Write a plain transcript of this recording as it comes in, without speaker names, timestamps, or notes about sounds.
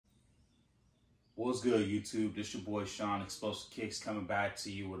What's good, YouTube? This your boy Sean, Explosive Kicks, coming back to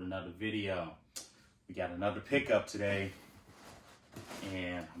you with another video. We got another pickup today,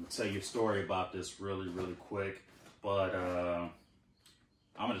 and I'm gonna tell you a story about this really quick. But I'm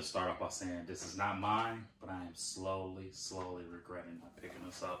gonna just start off by saying this is not mine, but I am slowly regretting not picking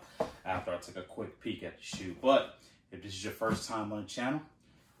this up after I took a quick peek at the shoe. But if this is your first time on the channel,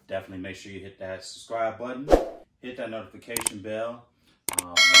 definitely make sure you hit that subscribe button, hit that notification bell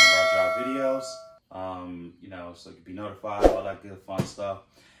whenever I drop videos, so you can be notified, all that good fun stuff.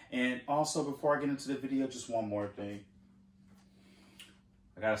 And also, before I get into the video, just one more thing.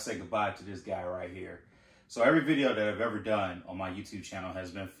 I gotta say goodbye to this guy right here. So every video that I've ever done on my YouTube channel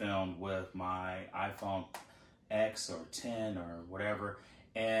has been filmed with my iPhone X or 10 or whatever.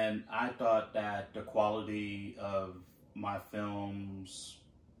 And I thought that the quality of my films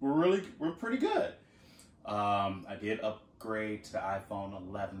were pretty good. I did upgrade to the iPhone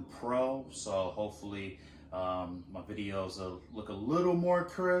 11 Pro, so hopefully my videos will look a little more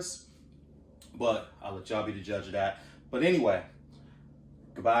crisp, but I'll let y'all be the judge of that. But anyway,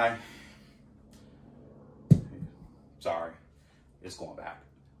 goodbye. Sorry, it's going back.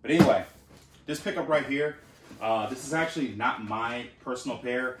 But anyway, this pickup right here, this is actually not my personal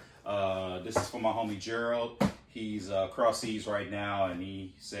pair. This is for my homie Gerald. He's across seas right now, and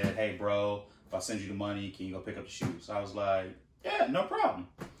he said, "Hey bro, if I send you the money, can you go pick up the shoes?" I was like, "Yeah, no problem."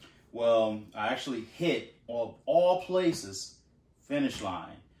 Well, I actually hit, of all places, Finish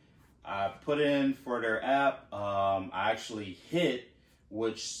Line. I put in for their app. I actually hit,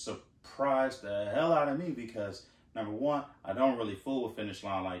 which surprised the hell out of me because, number one, I don't really fool with Finish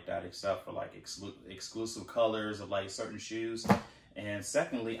Line like that, except for like exclusive colors of like certain shoes. And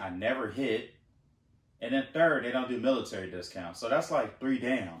secondly, I never hit. And then third, they don't do military discounts. So that's like 3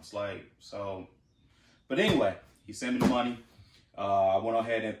 downs. But anyway, he sent me the money. I went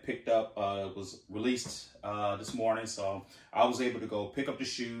ahead and picked up, it was released this morning. So I was able to go pick up the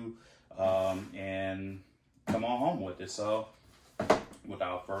shoe and come on home with it. So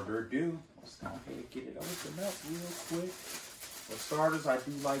without further ado, let's go ahead and get it opened up real quick. For starters, I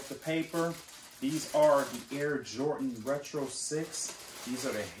do like the paper. These are the Air Jordan Retro 6. These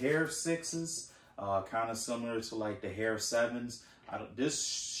are the Hare 6s. Kind of similar to like the Hare 7s.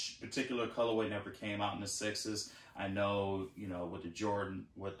 This particular colorway never came out in the 6s. I know,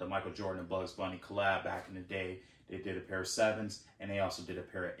 with the Michael Jordan and Bugs Bunny collab back in the day, they did a pair of 7s and they also did a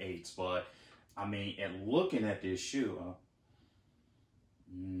pair of 8s. But I mean, and looking at this shoe,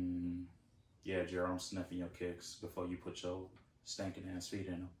 yeah, Gerald, I'm sniffing your kicks before you put your stinking ass feet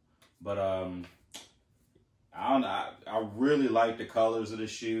in them. But I really like the colors of the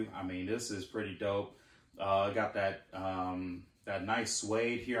shoe. I mean, this is pretty dope. Got that that nice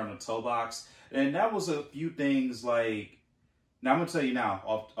suede here on the toe box. And that was a few things like, now I'm gonna tell you now,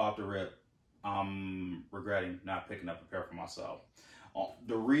 off the rip, I'm regretting not picking up a pair for myself.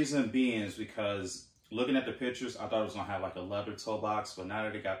 The reason being is because looking at the pictures, I thought it was gonna have like a leather toe box, but now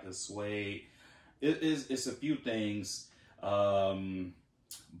that it got this suede, it's a few things.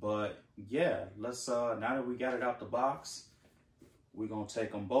 But yeah, let's now that we got it out the box, we're gonna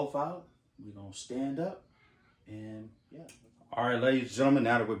take them both out. We're gonna stand up and yeah. All right, ladies and gentlemen,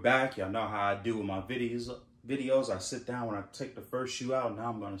 now that we're back, y'all know how I do with my videos. I sit down when I take the first shoe out. Now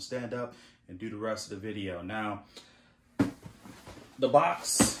I'm gonna stand up and do the rest of the video. Now, the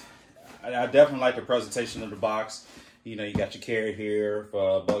box, I definitely like the presentation of the box. You got your carrot here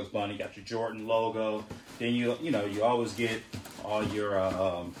for Bugs Bunny, you got your Jordan logo. Then you always get all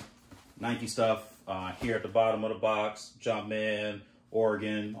your Nike stuff here at the bottom of the box, Jumpman,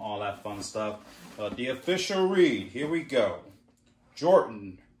 Oregon, all that fun stuff. The official read, here we go.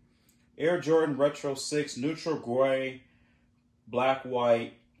 Jordan, Air Jordan Retro 6, neutral gray, black,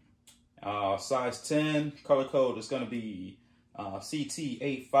 white, size 10. Color code is going to be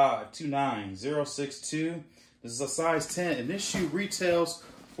CT8529062. This is a size 10, and this shoe retails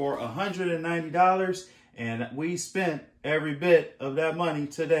for $190, and we spent every bit of that money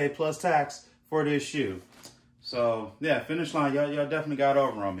today plus tax for this shoe. So yeah, Finish Line, y'all definitely got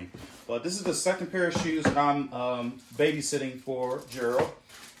over on me. But this is the second pair of shoes that I'm babysitting for Gerald.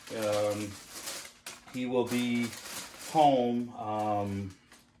 He will be home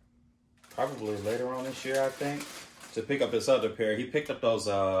probably later on this year, I think, to pick up this other pair. He picked up those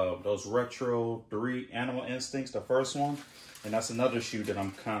Retro 3 Animal Instincts, the first one. And that's another shoe that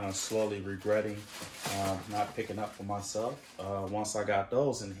I'm kind of slowly regretting not picking up for myself once I got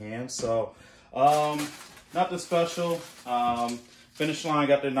those in hand. So nothing special. Finish Line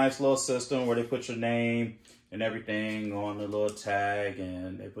got their nice little system where they put your name and everything on the little tag,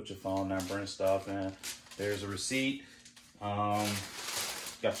 and they put your phone number and stuff, and there's a receipt.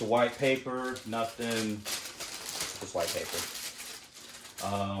 Got your white paper, nothing, just white paper.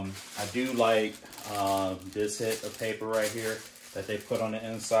 I do like this hit of paper right here that they put on the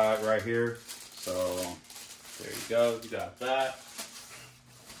inside right here. So there you go, you got that.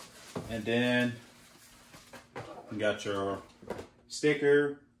 And then you got your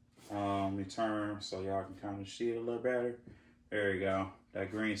sticker. Let me turn so y'all can kind of see it a little better. There you go, that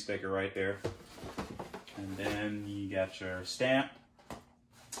green sticker right there. And then you got your stamp.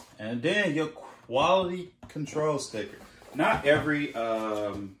 And then your quality control sticker. Not every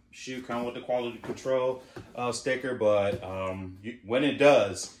shoe comes with the quality control sticker, but when it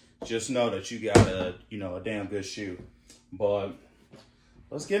does, just know that you got a damn good shoe. But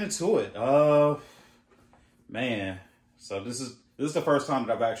let's get into it. Man, so this is the first time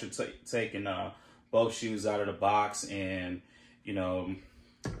that I've actually taken both shoes out of the box and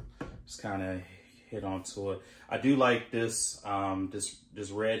just kind of hit onto it. I do like this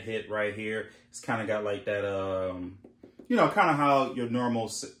this red hit right here. It's kind of got like that kind of how your normal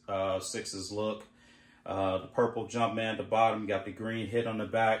sixes look. The purple Jumpman at the bottom, you got the green hit on the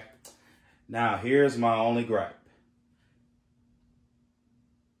back. Now here's my only gripe.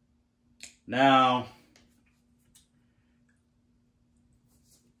 Now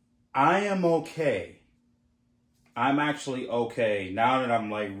I am okay. I'm actually okay. Now that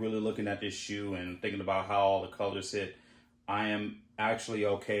I'm like really looking at this shoe and thinking about how all the colors hit, I am actually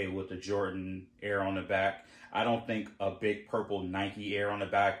okay with the Jordan Air on the back. I don't think a big purple Nike Air on the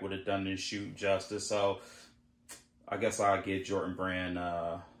back would have done this shoe justice. So I guess I'll give Jordan Brand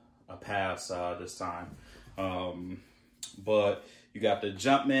a pass this time. But you got the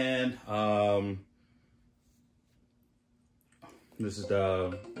Jumpman. This is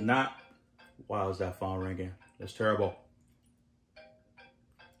the wow, is that phone ringing? That's terrible.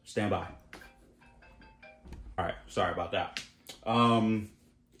 Stand by. All right, sorry about that.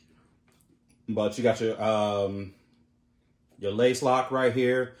 But you got your lace lock right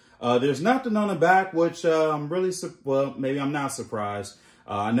here. There's nothing on the back, which I'm really, well, maybe I'm not surprised.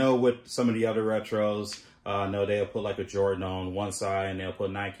 I know with some of the other retros, I know they'll put like a Jordan on one side and they'll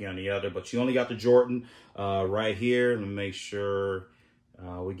put Nike on the other, but you only got the Jordan right here. Let me make sure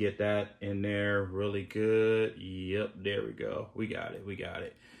we get that in there really good. Yep, there we go. We got it.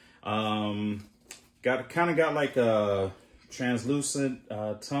 Kind of got like a translucent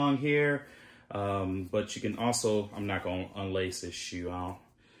tongue here, but you can also, I'm not gonna unlace this shoe out,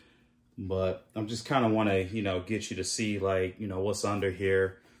 but I'm just kind of want to get you to see like what's under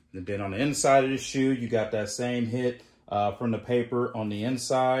here. And then on the inside of the shoe, you got that same hit from the paper on the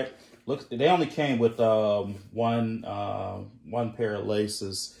inside. Look, they only came with one pair of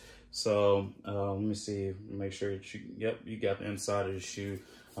laces. So let me see, make sure that you got the inside of the shoe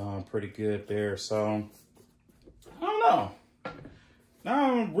pretty good there. So I don't know.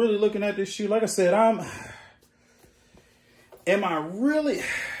 Now I'm really looking at this shoe. Like I said, am I really?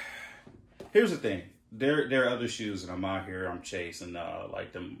 Here's the thing. There are other shoes that I'm out here. I'm chasing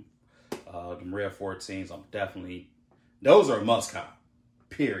like them Red 14s. I'm definitely, those are a must cop.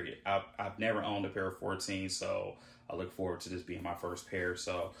 Period. I've never owned a pair of 14s, so I look forward to this being my first pair.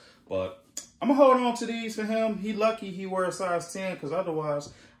 So, but I'm gonna hold on to these for him. He lucky he wears a size 10, because otherwise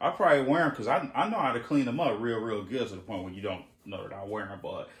I probably wear them because I know how to clean them up real good to the point where you don't know that I wear them.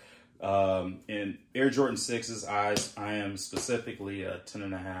 But in Air Jordan 6s, I am specifically a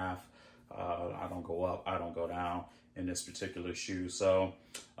 10.5. I don't go up, I don't go down in this particular shoe. So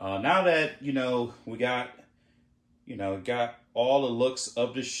now that we got got all the looks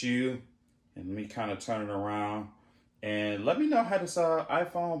of the shoe, and let me kind of turn it around and let me know how this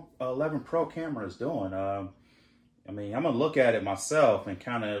iPhone 11 Pro camera is doing. I mean, I'm gonna look at it myself and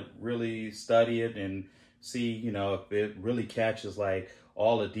kind of really study it and see if it really catches like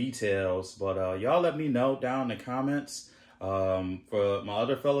all the details. But y'all let me know down in the comments. For my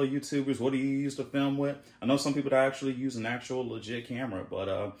other fellow YouTubers, what do you use to film with? I know some people that actually use an actual legit camera, but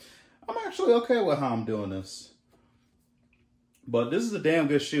I'm actually okay with how I'm doing this. But this is a damn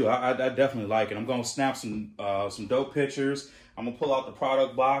good shoe. I definitely like it. I'm gonna snap some dope pictures. I'm gonna pull out the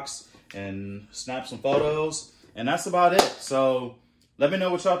product box and snap some photos, and that's about it. So let me know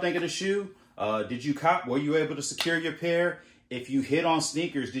what y'all think of the shoe. Did you cop? Were you able to secure your pair? If you hit on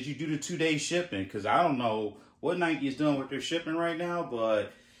sneakers, did you do the 2-day shipping? Because I don't know what Nike is doing with their shipping right now,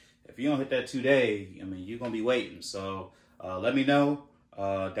 but if you don't hit that 2-day, I mean, you're gonna be waiting. So let me know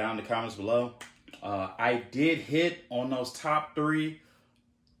down in the comments below. I did hit on those top 3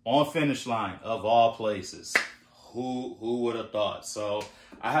 on Finish Line of all places. Who would have thought? So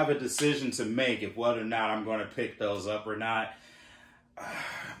I have a decision to make if whether or not I'm going to pick those up or not.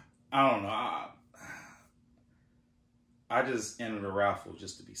 I don't know. I just entered a raffle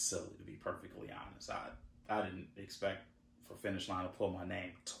just to be silly, to be perfectly honest. I didn't expect for Finish Line to pull my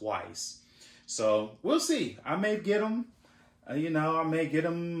name twice. So we'll see. I may get them, you know, I may get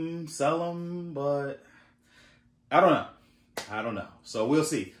them, sell them, but I don't know. I don't know. So we'll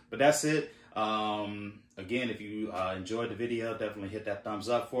see. But that's it. Again, if you enjoyed the video, definitely hit that thumbs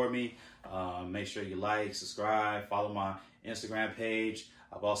up for me. Make sure you like, subscribe, follow my Instagram page.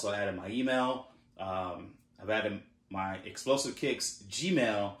 I've also added my email. I've added my Explosive Kicks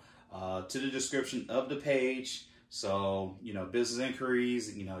Gmail to the description of the page. So, you know, business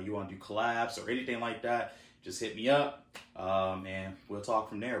inquiries, you know, you want to do collabs or anything like that, just hit me up and we'll talk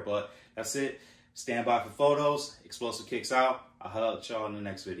from there. But that's it. Stand by for photos. Explosive Kicks out. I'll help y'all in the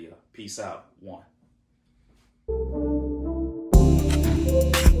next video. Peace out. 1.